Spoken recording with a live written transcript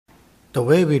the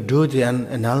way we do the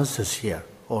analysis here,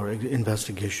 or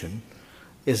investigation,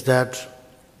 is that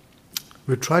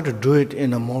we try to do it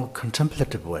in a more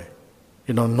contemplative way,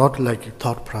 not like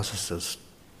thought processes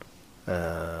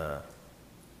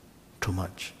too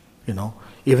much,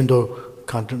 even though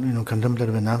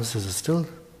contemplative analysis is still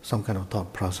some kind of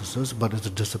thought processes, but it's a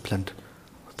disciplined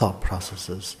thought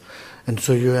processes. And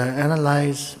so you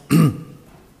analyze,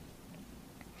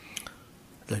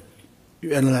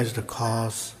 you analyze the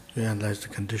cause, you analyze the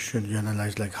condition, you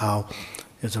analyze how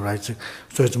is the right thing.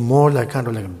 So it's more kind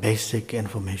of like basic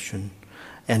information.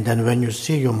 And then when you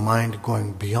see your mind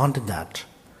going beyond that,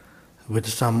 with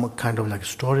some kind of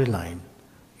storyline,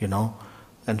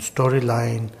 and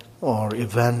storyline or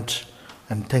event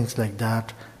and things like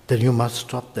that, then you must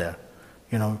stop there.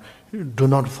 Do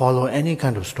not follow any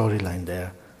kind of storyline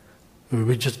there.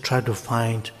 We just try to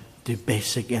find the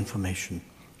basic information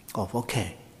of,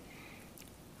 okay,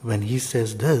 when he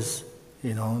says this,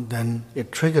 then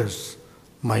it triggers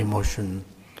my emotion,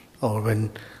 or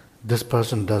when this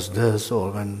person does this,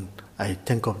 or when I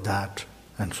think of that,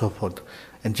 and so forth.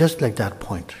 And just like that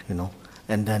point,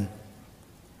 and then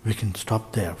we can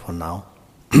stop there for now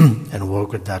and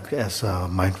work with that as a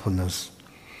mindfulness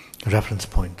reference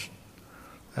point,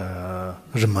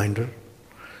 reminder.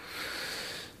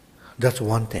 That's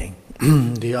one thing.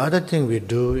 The other thing we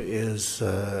do is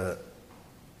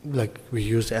we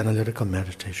use analytical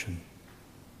meditation,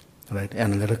 right?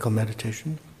 Analytical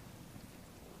meditation.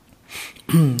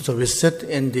 So we sit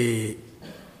in the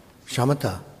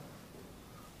shamatha,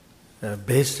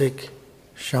 basic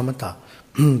shamatha,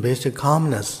 basic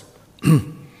calmness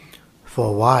for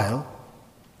a while,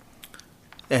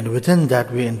 and within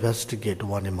that we investigate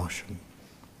one emotion,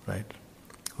 right?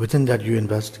 Within that you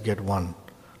investigate one,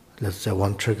 let's say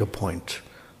one trigger point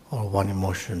or one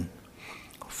emotion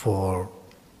for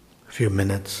a few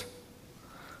minutes,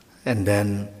 and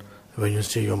then when you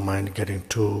see your mind getting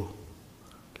too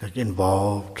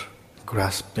involved,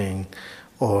 grasping,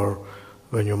 or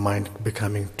when your mind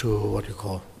becoming too,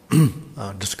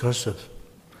 discursive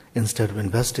instead of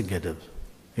investigative.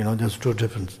 There's two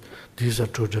differences. These are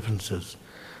two differences,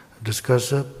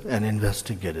 discursive and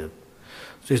investigative.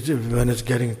 So when it's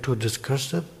getting too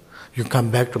discursive, you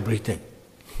come back to breathing.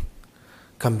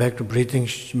 Come back to breathing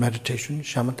meditation,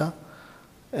 shamatha,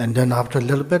 and then after a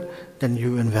little bit, then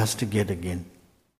you investigate again.